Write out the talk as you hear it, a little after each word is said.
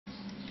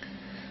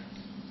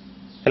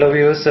Hello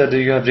viewers,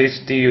 you have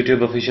reached the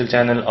YouTube official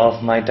channel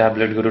of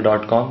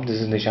mytabletguru.com. This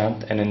is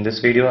Nishant, and in this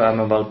video I am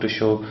about to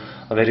show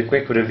a very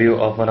quick review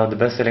of one of the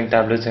best selling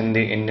tablets in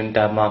the Indian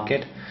tab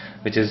market,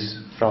 which is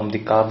from the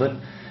Karbonn,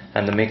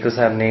 and the makers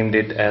have named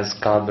it as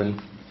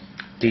Karbonn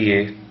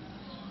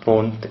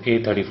Ta-Fone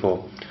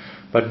A34.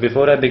 But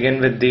before I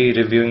begin with the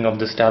reviewing of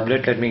this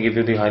tablet, let me give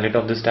you the highlight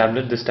of this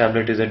tablet. This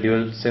tablet is a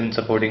dual SIM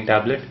supporting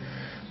tablet.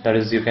 That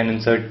is, you can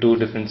insert two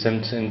different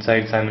SIMs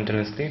inside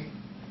simultaneously.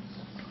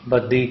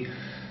 But the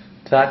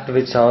fact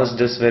which housed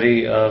this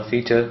very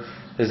feature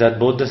is that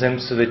both the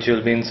SIMs which you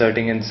will be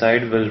inserting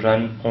inside will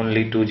run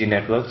only 2G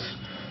networks.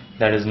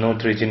 That is, no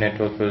 3G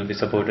network will be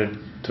supported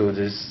through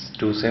these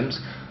two SIMs.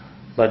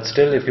 But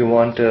still, if you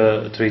want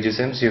 3G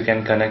SIMs, you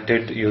can connect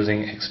it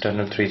using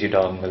external 3G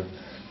dongle.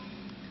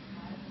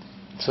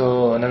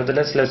 So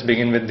nevertheless, let's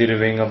begin with the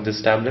reviewing of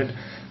this tablet.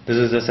 This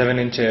is a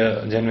 7-inch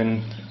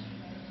genuine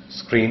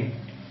screen.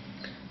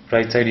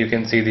 Right side you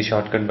can see the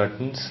shortcut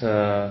buttons,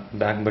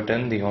 back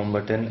button, the home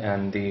button,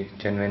 and the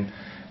genuine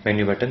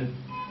menu button.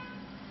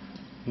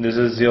 This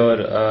is your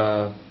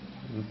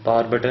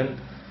power button,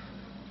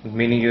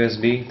 mini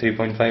USB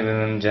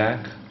 3.5mm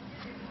jack.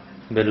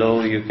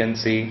 Below you can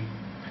see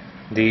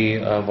the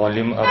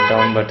volume up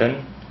down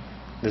button.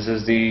 This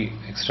is the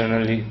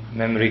external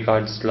memory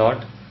card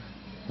slot.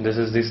 This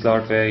is the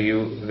slot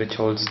which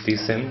holds the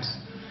SIMs,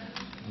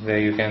 where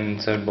you can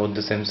insert both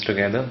the SIMs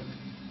together.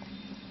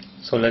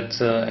 So let's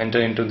enter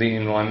into the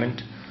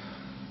environment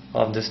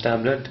of this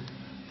tablet.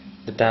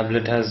 The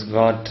tablet has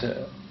got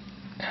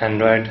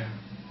Android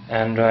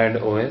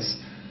OS,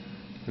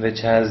 which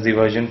has the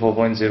version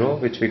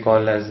 4.0, which we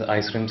call as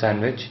ice cream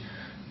sandwich.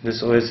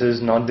 This OS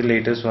is not the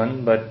latest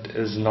one, but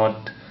is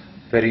not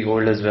very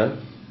old as well.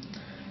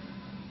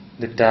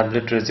 The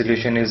tablet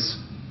resolution is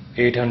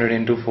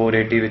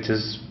 800x480, which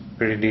is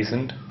pretty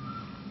decent.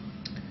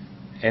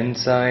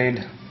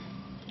 Inside,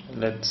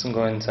 let's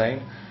go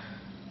inside.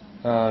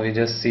 We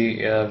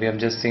have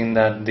just seen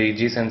that the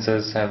G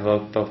sensors have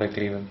worked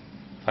perfectly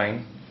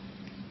fine.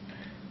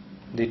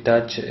 The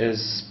touch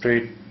is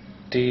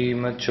pretty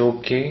much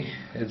okay.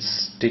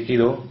 It's sticky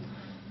though,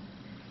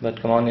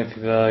 but come on, if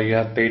you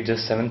have paid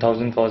just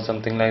 7,000 for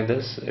something like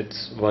this,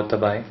 it's worth a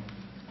buy.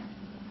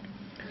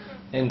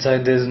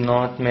 Inside there's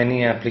not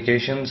many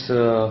applications.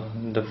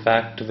 The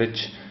fact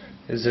which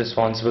is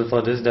responsible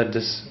for this, that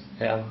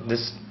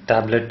this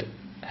tablet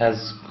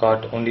has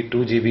got only 2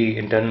 GB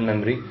internal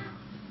memory,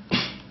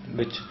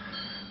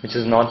 which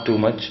is not too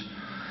much,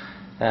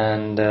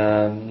 and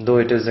though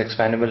it is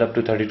expandable up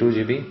to 32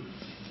 GB,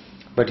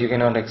 but you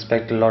cannot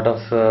expect a lot of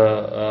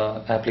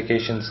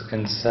applications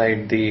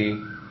inside the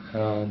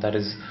that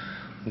is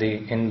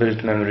the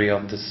inbuilt memory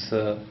of this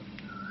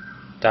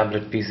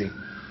tablet PC.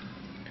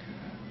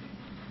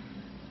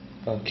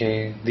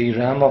 Okay, the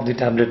RAM of the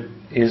tablet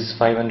is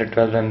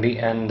 512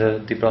 MB, and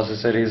the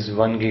processor is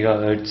 1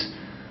 GHz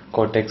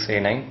Cortex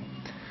A9.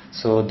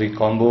 So the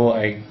combo,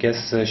 I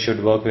guess,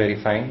 should work very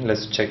fine.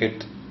 Let's check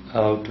it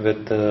out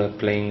with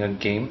playing a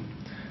game.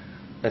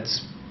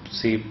 Let's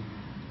see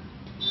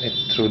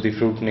it through the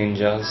Fruit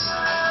Ninja's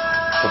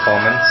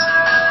performance.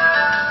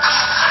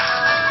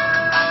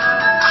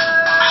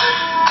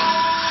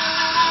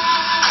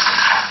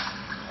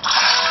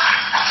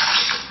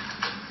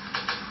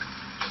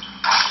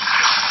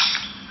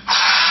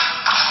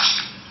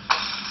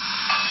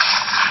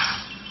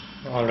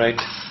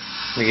 Alright,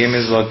 the game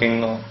is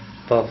working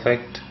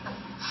perfect.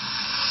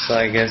 So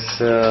I guess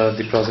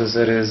the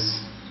processor is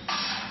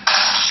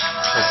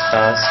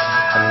fast,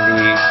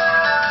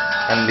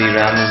 and the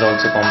RAM is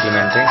also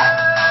complementing.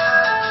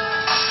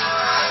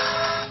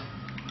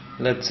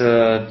 Let's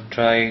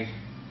try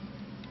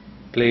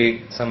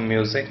play some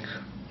music.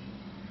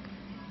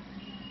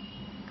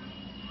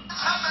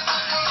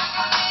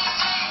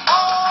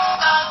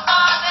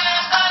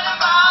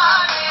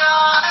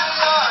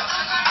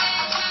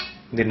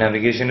 The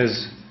navigation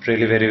is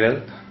really very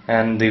well,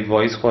 and the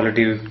voice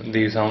quality,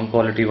 the sound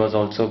quality was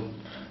also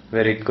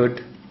very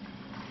good.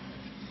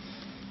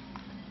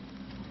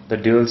 The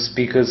dual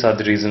speakers are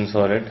the reasons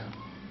for it.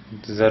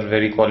 These are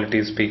very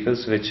quality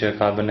speakers which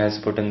Karbonn has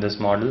put in this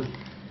model.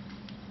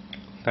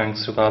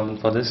 Thanks to Karbonn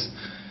for this.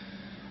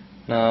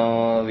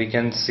 Now we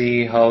can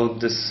see how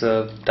this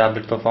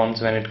tablet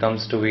performs when it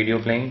comes to video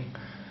playing.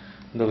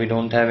 Though we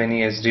don't have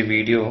any SD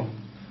video,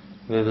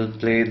 we will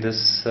play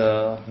this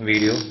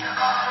video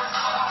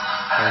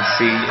and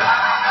see.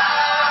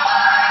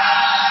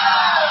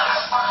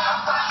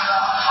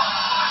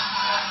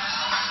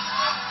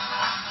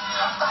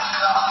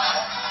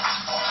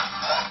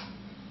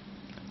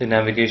 The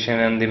navigation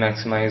and the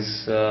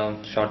maximize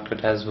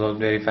shortcut has worked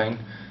very fine.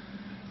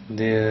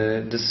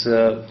 This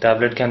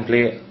tablet can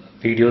play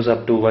videos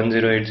up to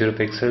 1080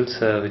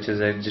 pixels, which is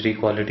HD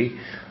quality.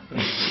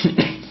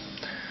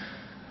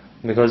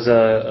 Because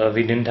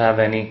we didn't have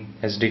any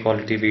SD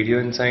quality video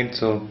inside,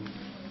 so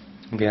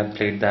we have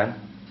played that.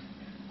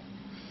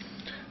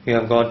 You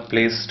have got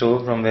Play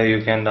Store, from where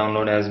you can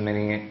download as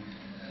many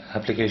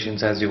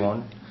applications as you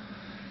want.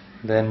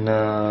 Then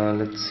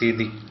let's see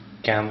the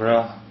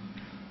camera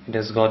It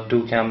has got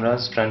two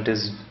cameras. Front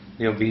is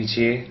your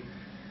VGA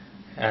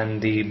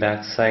and the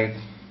back side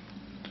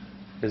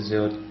is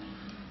your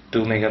 2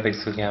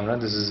 megapixel camera.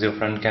 This is your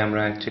front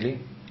camera actually,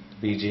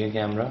 VGA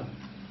camera.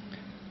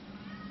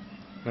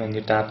 When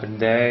you tap it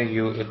there,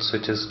 it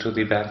switches to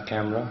the back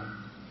camera.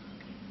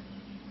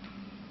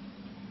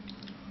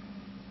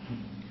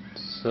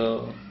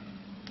 So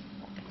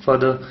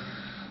further,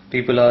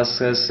 people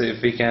ask us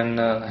if we can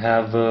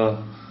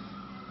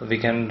we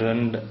can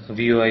run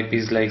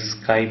VoIPs like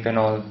Skype and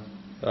all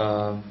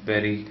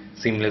very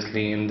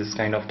seamlessly in this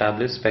kind of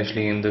tablet,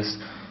 especially in this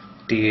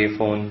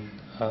Ta-Fone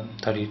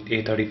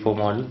A34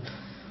 model.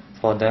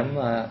 For them,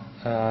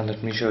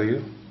 let me show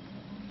you.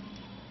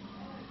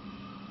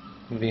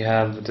 We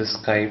have this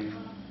Skype.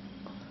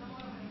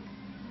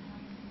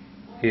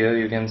 Here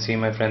you can see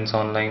my friends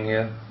online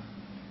here.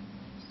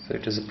 So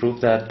it is a proof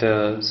that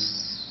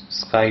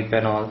Skype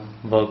and all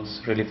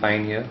works really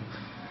fine here.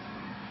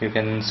 You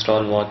can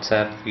install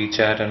WhatsApp,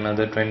 WeChat and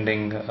other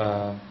trending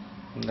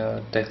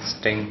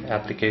texting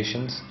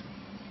applications.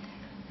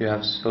 You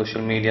have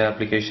social media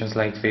applications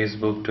like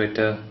Facebook,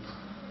 Twitter,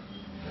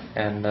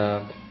 and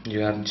you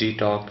have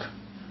Gtalk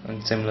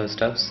and similar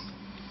stuffs.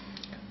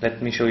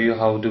 Let me show you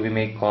how do we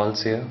make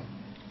calls here.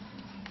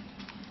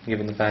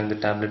 Given the fact the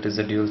tablet is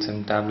a dual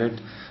SIM tablet,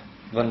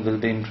 one will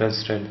be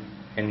interested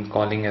in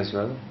calling as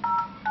well.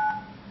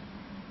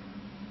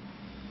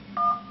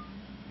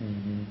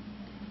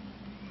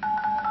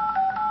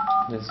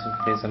 Just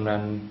play some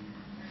random.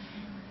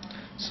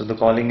 So the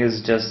calling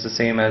is just the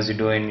same as you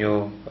do in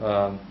your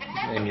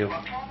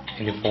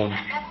phone,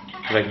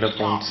 regular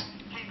phones.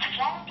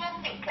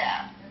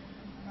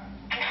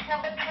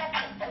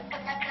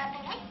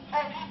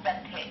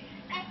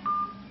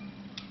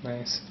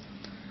 Nice.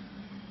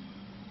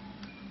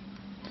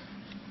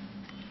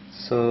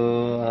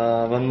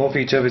 So one more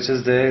feature which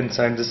is there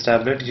inside this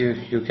tablet,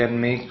 you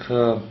can make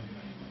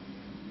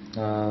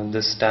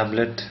this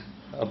tablet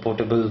a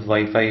portable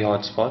Wi-Fi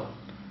hotspot.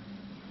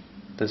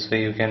 This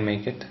way you can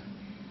make it.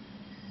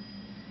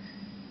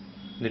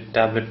 The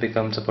tablet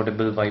becomes a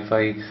portable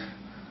Wi-Fi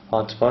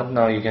hotspot.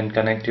 Now you can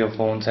connect your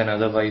phones and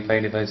other Wi-Fi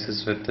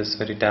devices with this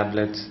very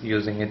tablet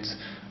using its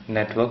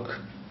network,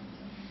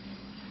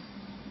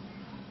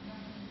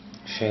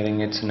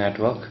 sharing its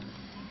network.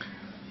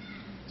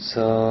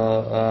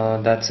 So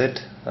that's it.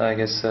 I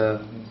guess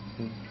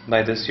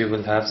by this you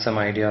will have some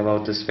idea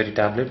about this very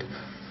tablet.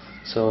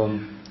 So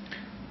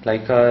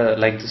like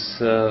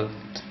this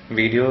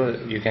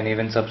video, you can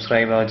even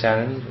subscribe our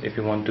channel if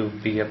you want to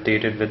be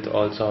updated with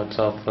all sorts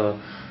of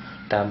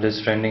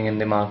tablets trending in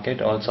the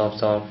market, all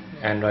sorts of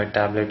Android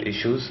tablet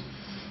issues.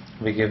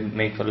 We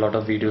make a lot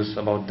of videos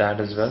about that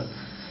as well.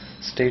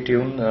 Stay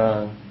tuned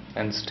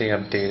and stay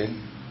updated.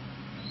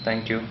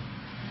 Thank you.